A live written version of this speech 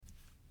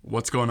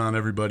What's going on,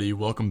 everybody?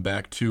 Welcome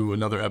back to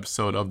another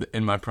episode of the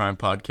In My Prime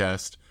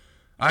podcast.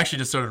 I actually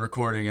just started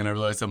recording and I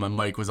realized that my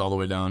mic was all the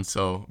way down,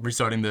 so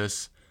restarting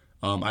this.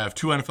 I have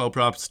two NFL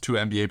props, two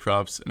NBA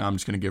props, and I'm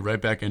just going to get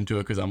right back into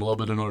it because I'm a little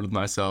bit annoyed with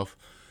myself.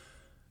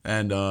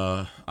 And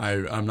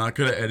I'm not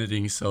good at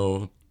editing,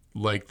 so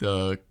like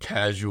the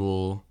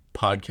casual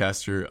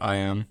podcaster I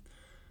am,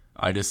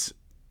 I just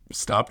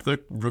stopped the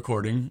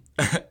recording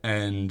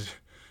and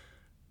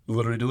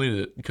literally deleted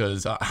it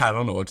because I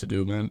don't know what to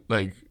do, man.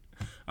 Like,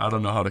 I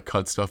don't know how to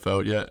cut stuff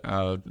out yet.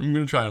 I'm going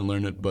to try and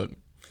learn it, but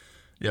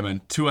yeah,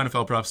 man. Two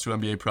NFL props, two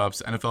NBA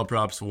props. NFL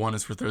props, one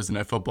is for Thursday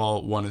Night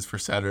Football, one is for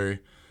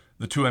Saturday.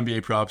 The two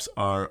NBA props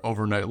are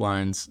overnight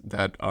lines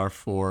that are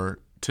for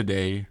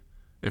today,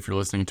 if you're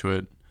listening to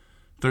it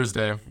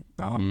Thursday.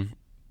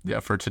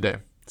 For today.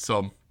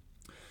 So, let's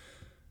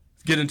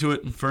get into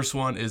it. First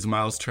one is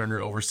Myles Turner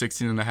over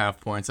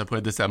 16.5 points. I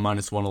played this at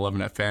minus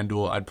 111 at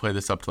FanDuel. I'd play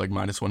this up to like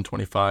minus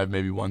 125,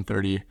 maybe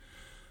 130.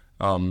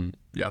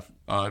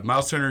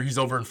 Myles Turner, he's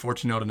over in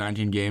 14 out of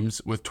 19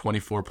 games with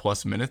 24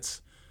 plus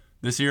minutes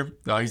this year.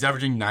 He's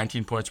averaging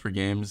 19 points per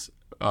games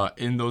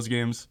in those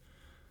games.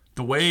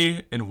 The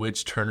way in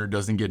which Turner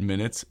doesn't get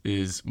minutes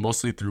is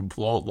mostly through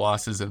blowout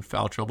losses and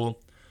foul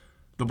trouble.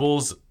 The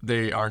Bulls,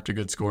 they aren't a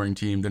good scoring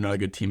team. They're not a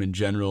good team in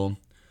general.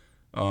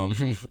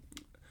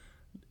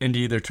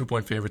 Indeed, they're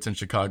 2-point favorites in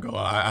Chicago.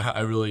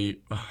 I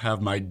really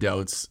have my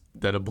doubts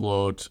that a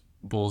blowout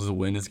Bulls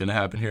win is going to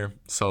happen here.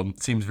 So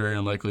it seems very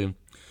unlikely.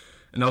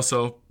 And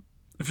also,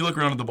 if you look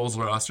around at the Bulls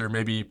roster,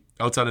 maybe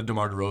outside of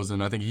DeMar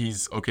DeRozan, I think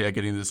he's okay at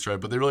getting this right,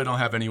 but they really don't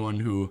have anyone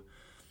who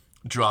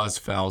draws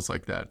fouls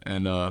like that.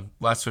 And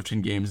last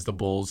 15 games, the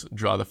Bulls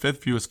draw the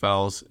fifth fewest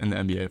fouls in the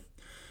NBA.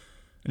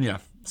 And yeah,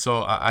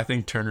 so I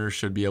think Turner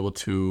should be able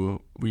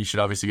to, we should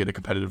obviously get a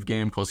competitive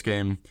game, close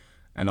game,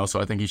 and also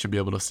I think he should be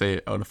able to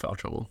stay out of foul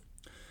trouble.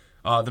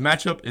 The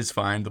matchup is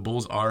fine. The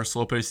Bulls are a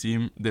slow-paced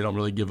team. They don't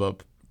really give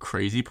up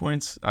crazy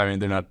points. I mean,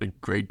 they're not a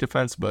great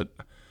defense, but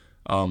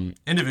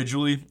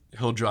individually,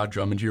 he'll draw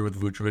Drummond here with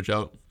Vucevic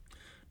out.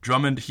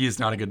 Drummond, he is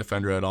not a good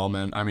defender at all,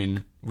 man. I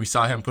mean, we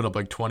saw him put up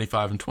like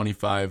 25 and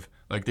 25.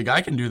 Like, the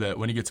guy can do that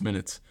when he gets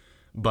minutes.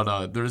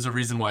 But there's a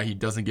reason why he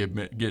doesn't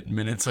get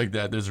minutes like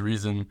that. There's a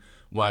reason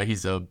why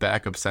he's a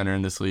backup center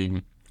in this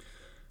league.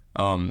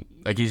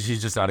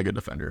 He's just not a good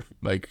defender.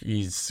 Like,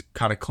 he's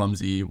kind of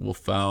clumsy, will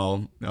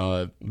foul,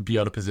 be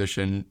out of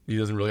position. He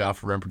doesn't really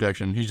offer rim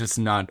protection. He's just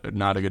not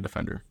a good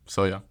defender.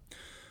 So, yeah.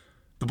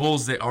 The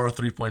Bulls, they are a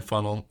three-point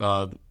funnel.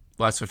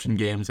 Last 15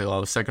 games, they allow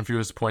the second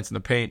fewest points in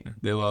the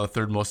paint. They allow the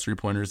third most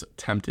three-pointers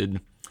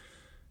attempted.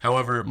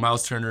 However,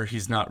 Myles Turner,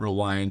 he's not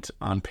reliant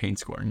on paint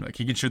scoring. Like,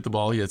 he can shoot the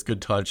ball. He has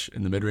good touch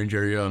in the mid-range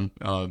area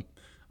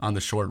on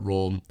the short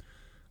roll.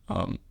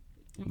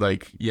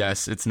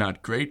 Yes, it's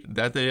not great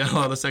that they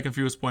allow the second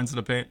fewest points in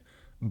the paint,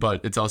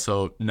 but it's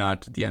also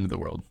not the end of the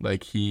world.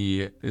 Like,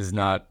 he is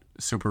not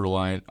super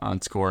reliant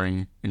on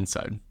scoring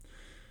inside.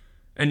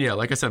 And yeah,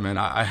 like I said, man,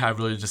 I have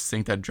really just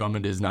think that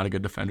Drummond is not a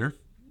good defender.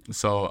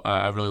 So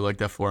I really like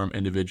that for him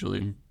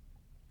individually.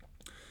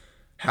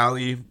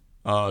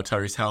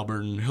 Tyrese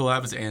Halliburton, he'll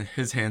have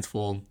his hands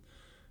full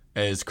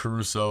as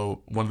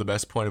Caruso, one of the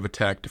best point of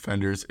attack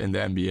defenders in the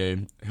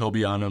NBA. He'll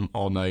be on him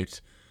all night.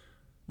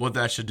 What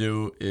that should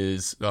do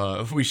is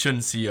we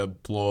shouldn't see a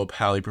blow-up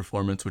Hallie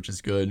performance, which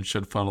is good.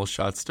 Should funnel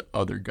shots to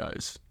other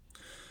guys.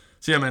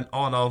 So yeah, man,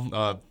 all in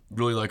all,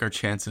 really like our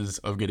chances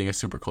of getting a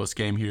super close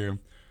game here.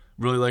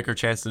 Really like our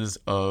chances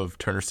of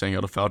Turner staying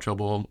out of foul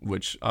trouble,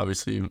 which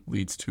obviously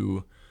leads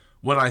to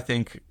what I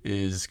think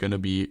is going to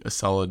be a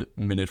solid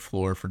minute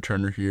floor for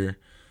Turner here.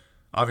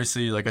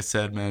 Obviously, like I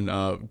said, man,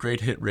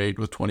 great hit rate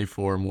with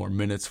 24 more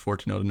minutes,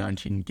 14 out of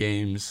 19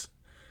 games.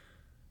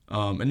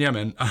 And yeah,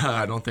 man,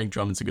 I don't think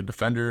Drummond's a good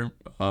defender.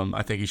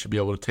 I think he should be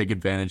able to take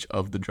advantage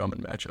of the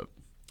Drummond matchup.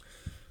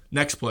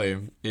 Next play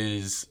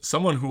is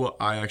someone who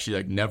I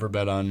actually never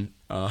bet on.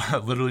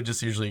 Literally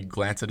just usually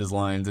glance at his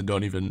lines and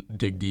don't even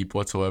dig deep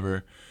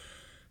whatsoever.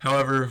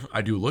 However,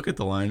 I do look at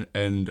the line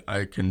and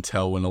I can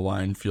tell when a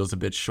line feels a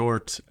bit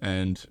short,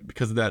 and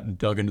because of that,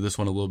 dug into this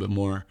one a little bit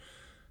more.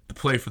 The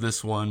play for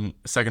this one,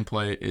 second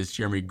play, is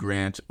Jeremy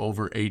Grant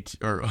over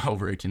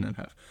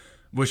 18.5.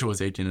 Wish it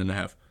was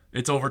 18.5.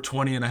 It's over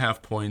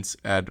 20.5 points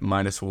at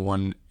minus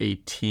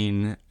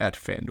 118 at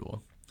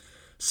FanDuel.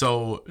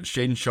 So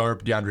Shaedon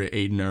Sharpe, DeAndre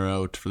Ayton are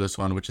out for this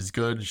one, which is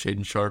good.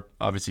 Shaedon Sharpe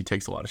obviously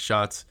takes a lot of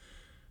shots.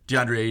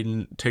 DeAndre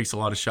Ayton takes a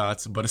lot of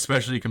shots, but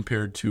especially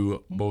compared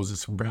to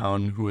Moses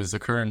Brown, who is the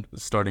current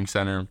starting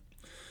center.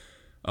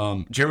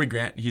 Jeremy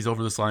Grant, he's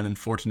over this line in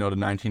 14 out of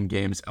 19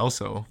 games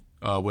also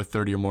with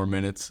 30 or more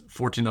minutes.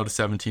 14 out of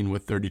 17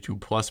 with 32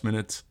 plus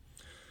minutes.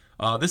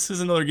 This is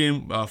another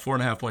game,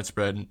 4.5 point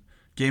spread.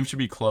 Game should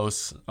be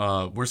close.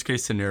 Worst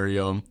case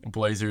scenario,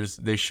 Blazers,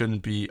 they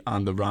shouldn't be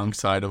on the wrong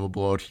side of a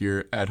blowout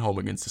here at home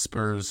against the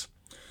Spurs.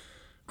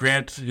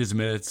 Grant, his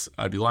minutes,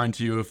 I'd be lying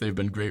to you if they've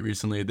been great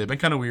recently. They've been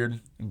kind of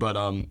weird, but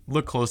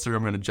look closer.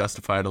 I'm going to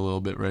justify it a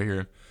little bit right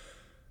here.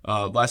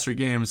 Last 3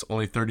 games,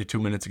 only 32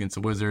 minutes against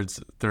the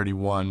Wizards,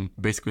 31,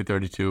 basically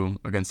 32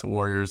 against the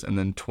Warriors, and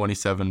then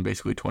 27,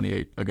 basically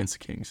 28 against the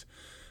Kings.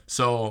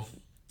 So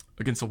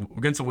against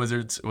the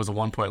Wizards, it was a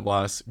 1-point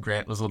loss.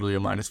 Grant was literally a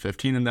minus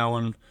 15 in that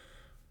one.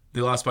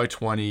 They lost by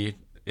 20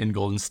 in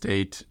Golden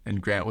State,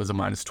 and Grant was a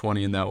minus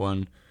 20 in that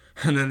one.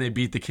 And then they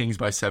beat the Kings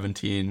by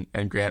 17,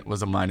 and Grant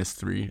was a minus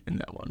 3 in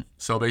that one.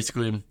 So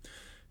basically,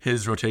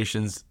 his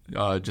rotations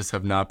just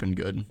have not been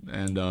good.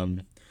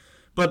 And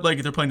but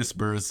like they're playing the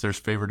Spurs, they're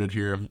favorited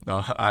here.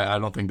 I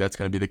don't think that's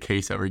going to be the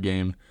case every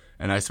game,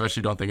 and I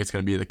especially don't think it's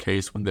going to be the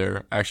case when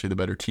they're actually the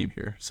better team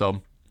here.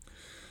 So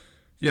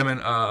yeah, man,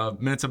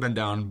 minutes have been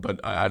down, but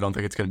I don't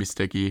think it's going to be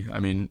sticky. I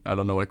mean, I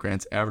don't know what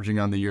Grant's averaging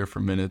on the year for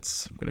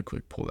minutes. I'm going to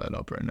quick pull that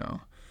up right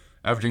now.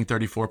 Averaging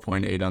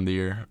 34.8 on the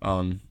year.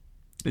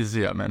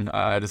 Yeah, man,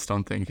 I just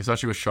don't think,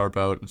 especially with Sharp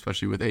out,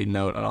 especially with Aiden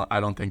out,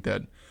 I don't think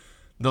that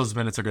those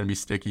minutes are going to be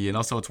sticky. And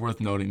also, it's worth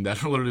noting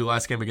that literally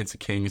last game against the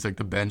Kings, like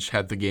the bench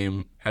had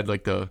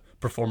the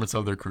performance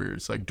of their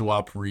careers. Like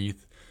Dwop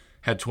Reith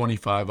had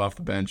 25 off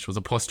the bench, was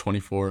a plus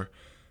 24.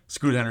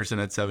 Scoot Henderson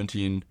had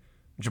 17.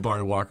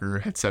 Jabari Walker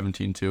had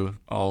 17 too.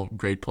 All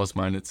great plus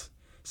minus.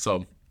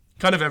 So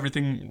kind of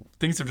everything,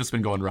 things have just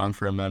been going wrong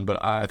for him, man.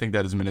 But I think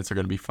that his minutes are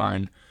going to be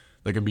fine.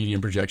 Like a median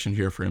projection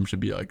here for him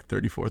should be like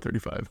 34,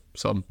 35.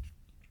 So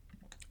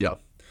yeah.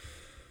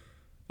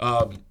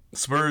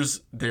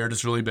 Spurs, they're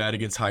just really bad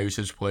against high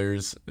usage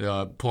players.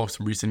 Pull up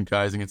some recent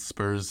guys against the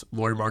Spurs.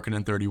 Lauri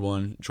Markkanen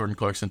 31, Jordan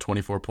Clarkson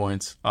 24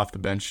 points off the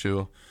bench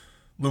too.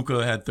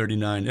 Luka had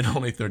 39 in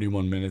only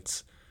 31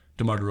 minutes.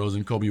 DeMar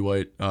DeRozan, Kobe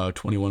White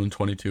 21 and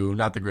 22,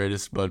 not the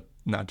greatest but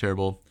not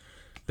terrible.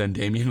 Then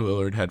Damian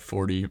Lillard had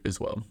 40 as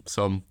well.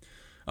 So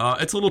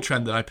it's a little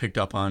trend that I picked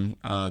up on.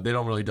 They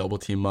don't really double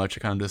team much.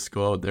 I kind of just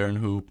go out there and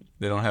hoop.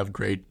 They don't have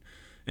great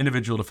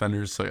individual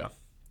defenders. So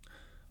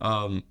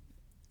yeah.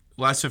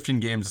 Last 15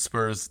 games, the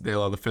Spurs, they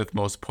allow the 5th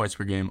most points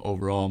per game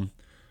overall.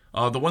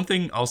 The one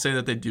thing I'll say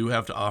that they do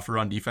have to offer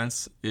on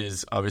defense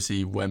is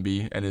obviously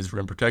Wemby and his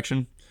rim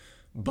protection.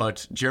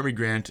 But Jeremy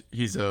Grant,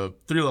 he's a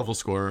 3-level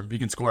scorer. He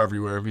can score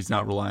everywhere. He's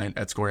not reliant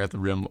at scoring at the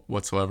rim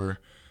whatsoever.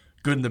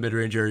 Good in the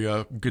mid-range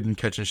area, good in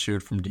catch and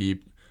shoot from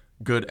deep,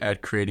 good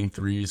at creating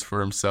threes for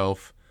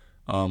himself,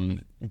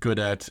 good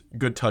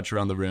touch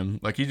around the rim.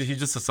 Like he's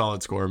just a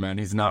solid scorer, man.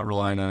 He's not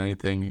relying on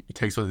anything. He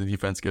takes what the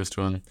defense gives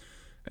to him.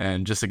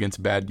 And just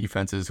against bad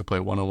defenses who play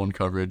one-on-one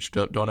coverage,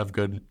 don't have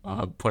good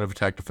point of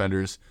attack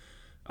defenders,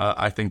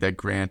 I think that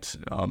Grant,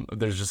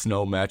 there's just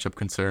no matchup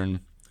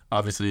concern.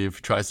 Obviously, if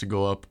he tries to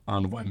go up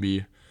on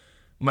Wemby,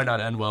 might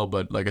not end well,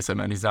 but like I said,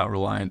 man, he's not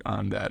reliant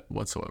on that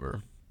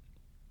whatsoever.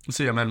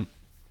 So yeah, man,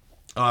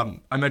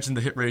 I mentioned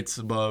the hit rates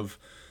above.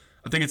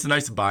 I think it's a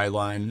nice buy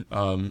line.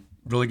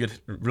 Really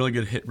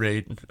good hit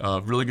rate.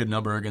 Really good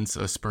number against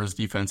a Spurs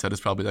defense that is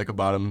probably like a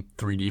bottom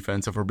 3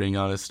 defense, if we're being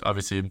honest.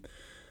 Obviously,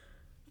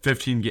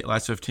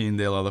 last 15,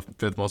 they allow the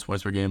 5th most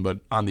points per game, but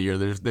on the year,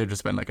 they've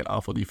just been like an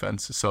awful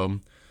defense. So,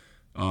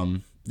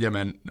 yeah,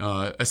 man,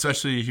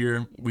 especially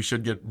here, we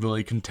should get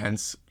really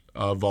intense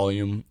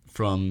volume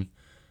from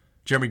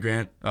Jeremy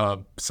Grant,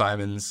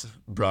 Simons,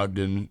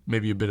 Brogdon,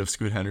 maybe a bit of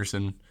Scoot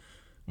Henderson.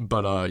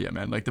 But, yeah,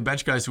 man, like the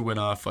bench guys who went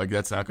off, like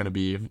that's not going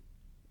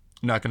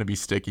to be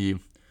sticky.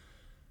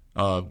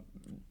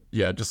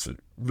 Yeah, just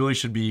really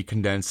should be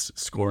condensed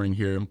scoring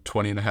here.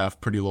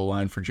 20.5, pretty low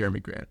line for Jeremy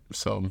Grant.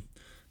 So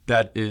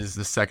that is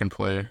the second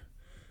play.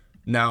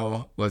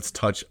 Now let's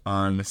touch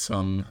on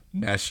some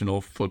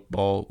National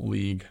Football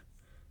League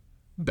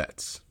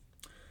bets.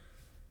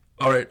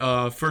 All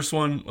right, first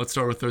one, let's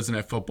start with Thursday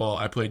Night Football.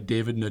 I played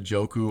David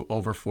Njoku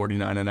over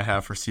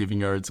 49.5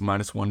 receiving yards,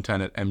 minus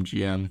 110 at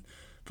MGM.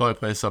 Probably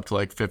play this up to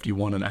like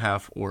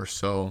 51.5 or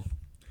so.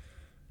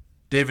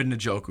 David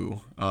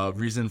Njoku,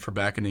 reason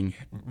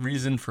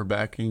for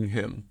backing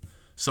him.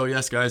 So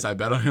yes, guys, I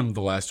bet on him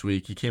the last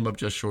week. He came up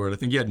just short. I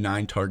think he had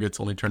 9 targets,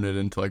 only turned it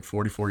into like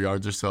 44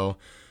 yards or so.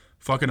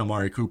 Fucking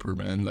Amari Cooper,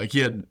 man. Like he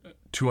had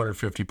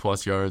 250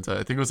 plus yards.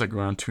 I think it was like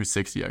around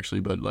 260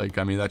 actually, but like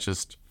I mean that's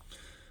just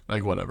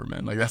like whatever,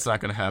 man. Like that's not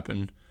gonna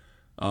happen.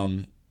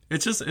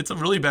 It's a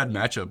really bad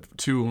matchup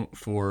too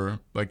for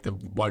like the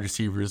wide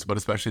receivers, but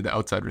especially the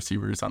outside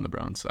receivers on the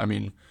Browns. I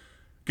mean,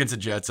 against the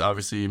Jets,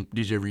 obviously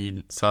DJ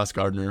Reed, Sauce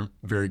Gardner,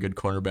 very good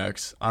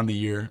cornerbacks on the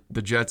year.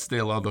 The Jets, they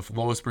allow the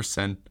lowest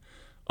percent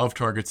of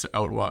targets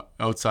to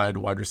outside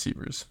wide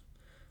receivers.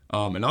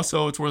 And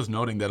also, it's worth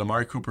noting that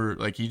Amari Cooper,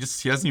 like he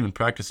hasn't even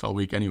practiced all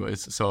week,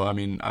 anyways. So I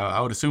mean,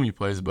 I would assume he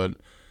plays, but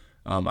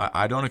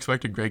I don't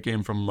expect a great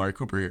game from Amari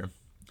Cooper here.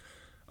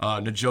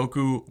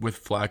 Njoku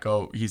with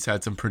Flacco, he's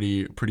had some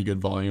pretty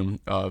good volume.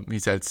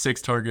 He's had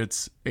 6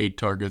 targets, 8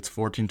 targets,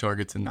 14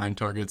 targets, and 9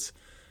 targets.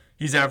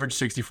 He's averaged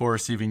 64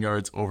 receiving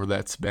yards over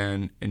that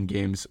span in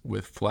games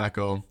with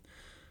Flacco.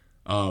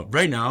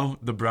 Right now,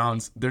 the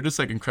Browns, they're just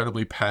like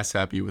incredibly pass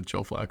happy with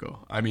Joe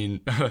Flacco. I mean,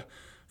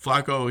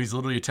 Flacco, he's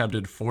literally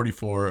attempted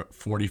 44,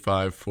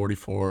 45,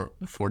 44,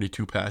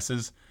 42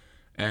 passes.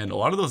 And a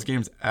lot of those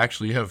games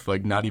actually have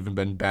like not even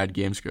been bad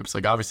game scripts.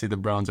 Like obviously the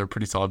Browns are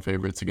pretty solid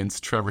favorites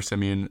against Trevor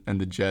Siemian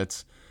and the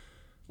Jets.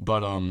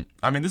 But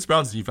I mean, this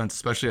Browns defense,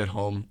 especially at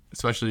home,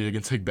 especially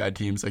against like bad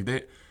teams, like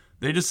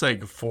they just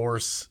like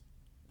force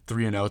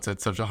 3-and-outs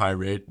at such a high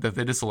rate that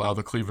they just allow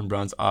the Cleveland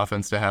Browns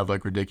offense to have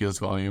like ridiculous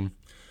volume.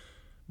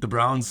 The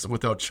Browns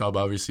without Chubb,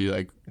 obviously,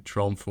 like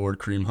Jerome Ford,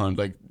 Kareem Hunt,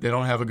 like they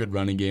don't have a good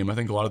running game. I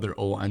think a lot of their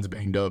O-line's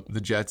banged up.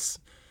 The Jets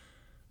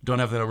don't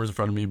have the numbers in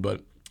front of me,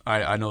 but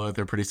I know that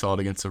they're pretty solid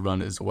against the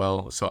run as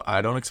well. So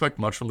I don't expect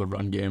much from the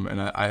run game,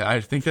 and I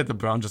think that the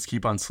Browns just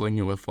keep on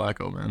slinging with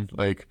Flacco, man.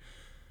 Like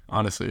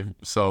honestly,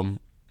 so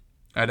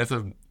and if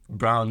the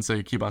Browns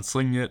they keep on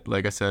slinging it,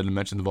 like I said, and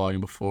mentioned the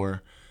volume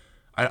before,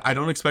 I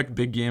don't expect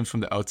big games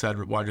from the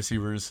outside wide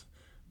receivers.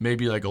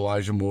 Maybe like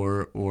Elijah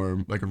Moore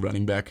or like a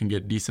running back can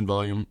get decent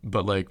volume,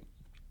 but like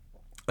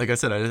I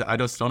said, I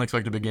just don't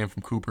expect a big game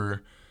from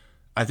Cooper.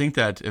 I think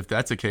that if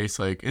that's the case,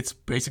 like it's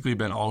basically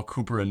been all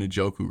Cooper and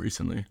Njoku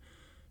recently.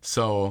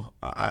 So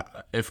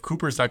if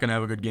Cooper's not gonna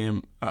have a good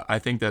game, I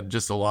think that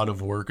just a lot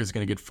of work is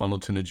gonna get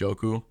funneled to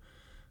Njoku.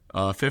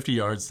 50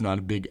 yards is not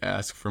a big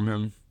ask from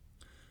him,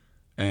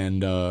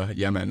 and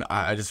yeah, man,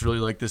 I just really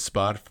like this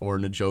spot for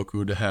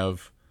Njoku to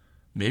have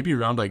maybe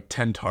around like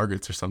 10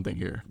 targets or something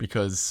here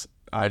because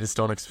I just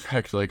don't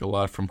expect like a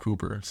lot from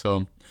Cooper.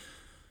 So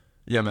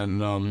yeah,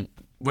 man,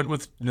 went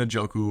with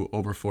Njoku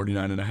over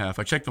 49.5.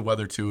 I checked the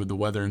weather too. The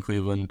weather in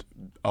Cleveland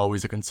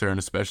always a concern,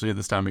 especially at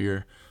this time of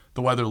year.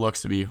 The weather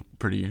looks to be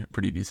pretty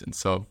decent.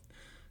 So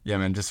yeah,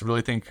 man, just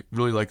really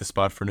like the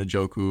spot for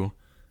Njoku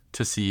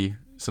to see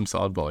some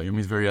solid volume.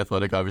 He's very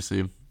athletic,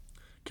 obviously,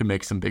 can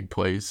make some big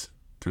plays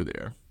through the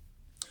air.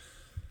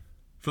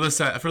 For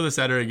the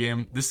Saturday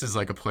game, this is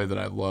like a play that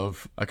I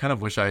love. I kind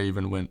of wish I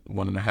even went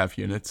 1.5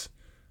 units.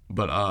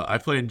 But I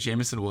played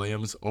Jameson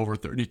Williams over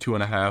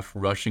 32.5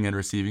 rushing and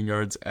receiving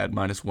yards at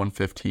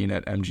 -115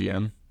 at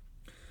MGM.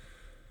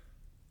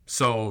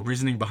 So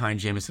reasoning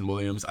behind Jameson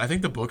Williams, I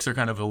think the books are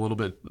kind of a little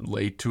bit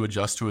late to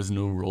adjust to his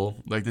new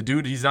role. Like the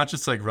dude, he's not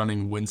just like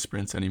running wind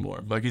sprints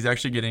anymore. Like he's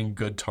actually getting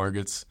good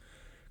targets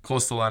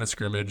close to the line of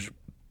scrimmage,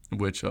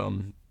 which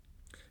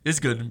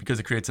is good because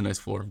it creates a nice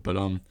floor. But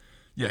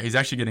yeah, he's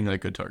actually getting like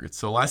good targets.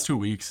 So last 2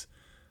 weeks,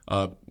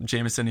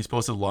 Jameson, he's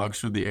posted logs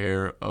through the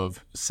air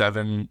of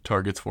 7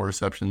 targets, 4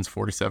 receptions,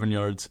 47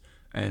 yards,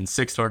 and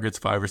 6 targets,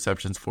 5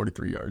 receptions,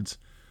 43 yards.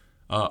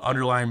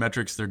 Underlying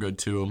metrics, they're good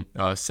too.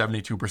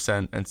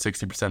 72% and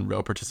 60%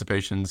 rail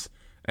participations,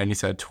 and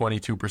he's had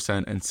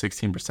 22% and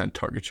 16%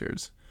 target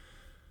shares.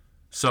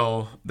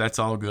 So that's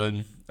all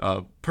good.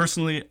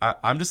 Personally,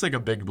 I'm just like a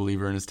big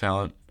believer in his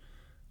talent.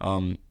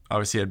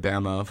 Obviously at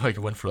Bama, like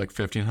went for like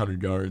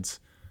 1,500 yards.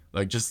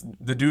 Like just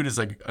the dude is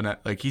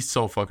like he's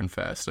so fucking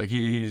fast. Like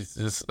he's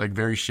just like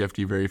very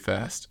shifty, very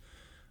fast.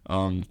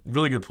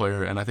 Really good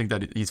player, and I think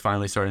that he's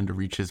finally starting to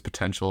reach his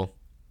potential.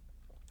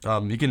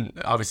 He can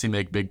obviously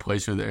make big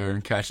plays through the air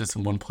and catch this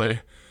in one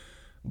play.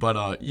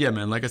 But yeah,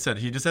 man, like I said,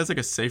 he just has like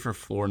a safer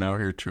floor now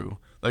here too.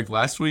 Like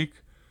last week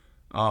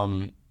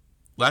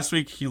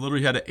he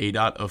literally had an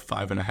ADOT of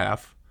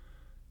 5.5.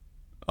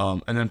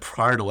 And then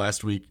prior to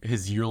last week,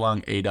 his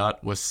year-long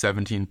ADOT was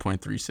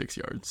 17.36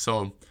 yards.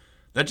 So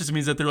that just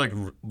means that they're like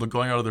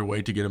going out of their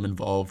way to get him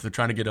involved. They're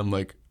trying to get him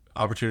like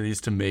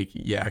opportunities to make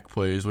yak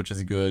plays, which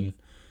is good.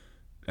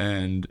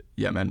 And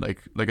yeah, man,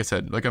 like I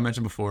said, like I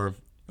mentioned before,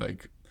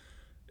 like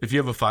if you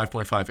have a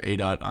 5.5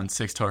 ADOT on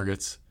 6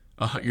 targets,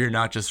 you're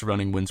not just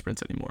running wind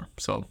sprints anymore.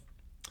 So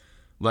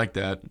like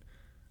that.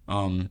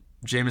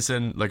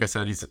 Jameson, like I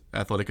said, he's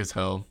athletic as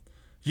hell.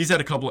 He's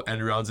had a couple of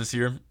end rounds this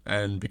year,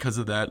 and because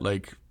of that,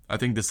 like I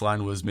think this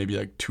line was maybe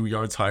like 2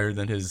 yards higher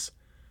than his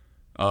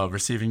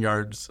receiving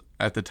yards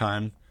at the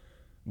time.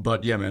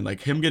 But yeah, man,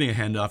 like him getting a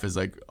handoff is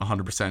like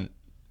 100%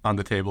 on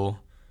the table.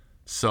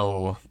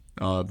 So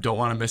don't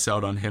want to miss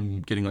out on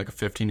him getting like a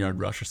 15-yard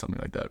rush or something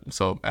like that.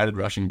 So added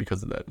rushing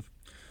because of that.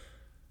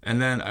 And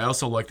then I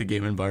also like the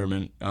game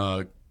environment.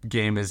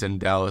 Game is in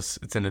Dallas.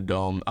 It's in a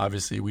dome.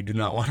 Obviously, we do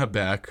not want to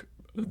back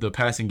the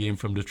passing game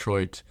from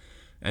Detroit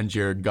and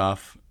Jared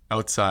Goff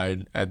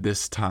outside at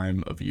this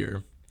time of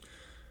year.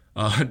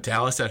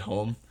 Dallas at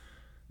home,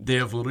 they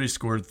have literally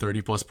scored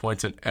 30-plus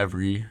points in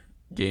every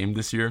game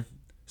this year.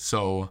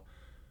 So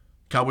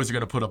Cowboys are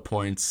going to put up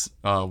points.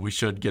 We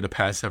should get a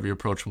pass-heavy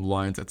approach from the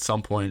Lions at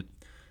some point.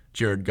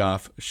 Jared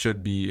Goff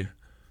should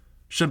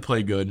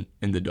play good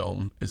in the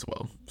dome as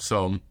well.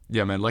 So,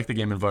 yeah, man, like the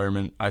game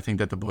environment. I think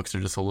that the books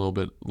are just a little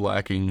bit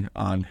lacking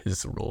on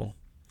his role.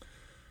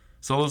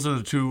 So those are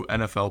the 2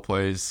 NFL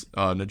plays.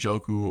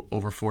 Njoku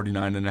over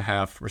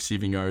 49.5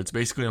 receiving yards.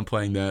 Basically, I'm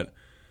playing that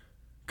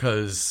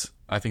because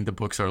I think the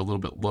books are a little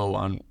bit low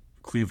on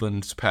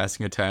Cleveland's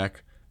passing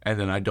attack. And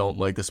then I don't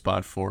like the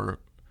spot for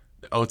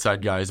the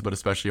outside guys, but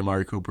especially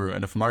Amari Cooper.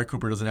 And if Amari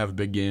Cooper doesn't have a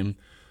big game,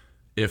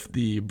 if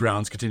the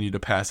Browns continue to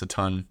pass a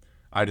ton,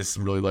 I just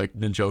really like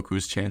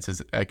Njoku's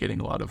chances at getting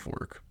a lot of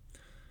work.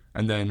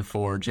 And then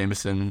for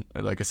Jameson,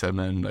 like I said,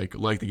 man,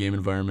 like the game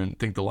environment. I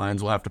think the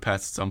Lions will have to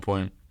pass at some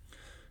point.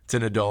 It's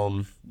in a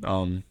dome.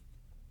 And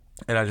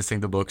I just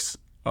think the books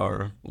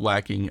are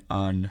lacking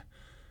on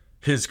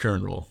his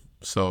current role.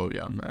 So,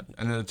 yeah, man.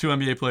 And then the 2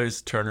 NBA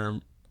plays, Turner,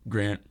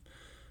 Grant.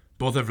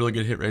 Both have really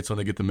good hit rates when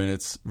they get the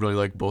minutes. Really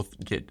like both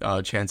get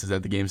chances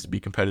at the games to be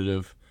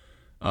competitive.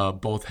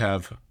 Both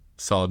have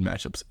solid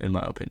matchups, in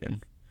my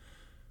opinion.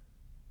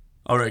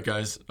 All right,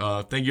 guys.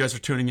 Thank you guys for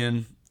tuning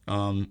in.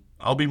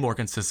 I'll be more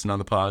consistent on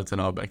the pods,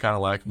 and I've been kind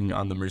of lacking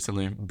on them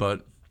recently,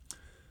 but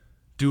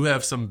do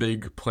have some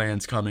big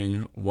plans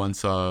coming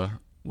once I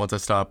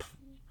stop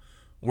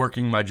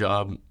working my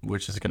job,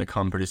 which is going to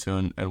come pretty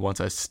soon, and once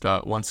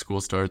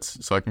school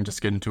starts, so I can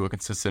just get into a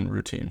consistent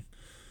routine.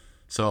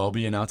 So I'll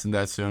be announcing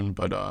that soon,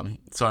 but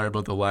sorry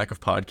about the lack of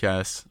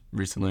podcasts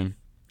recently,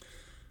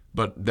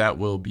 but that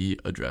will be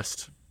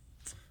addressed.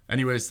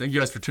 Anyways, thank you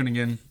guys for tuning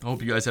in. I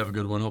hope you guys have a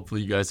good one.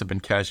 Hopefully you guys have been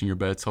cashing your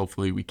bets.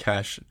 Hopefully we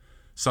cash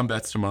some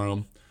bets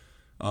tomorrow.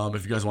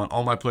 If you guys want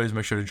all my plays,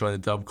 make sure to join the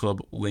Dub Club,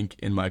 link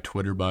in my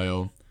Twitter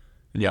bio.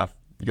 And yeah,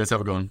 you guys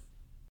have a good one.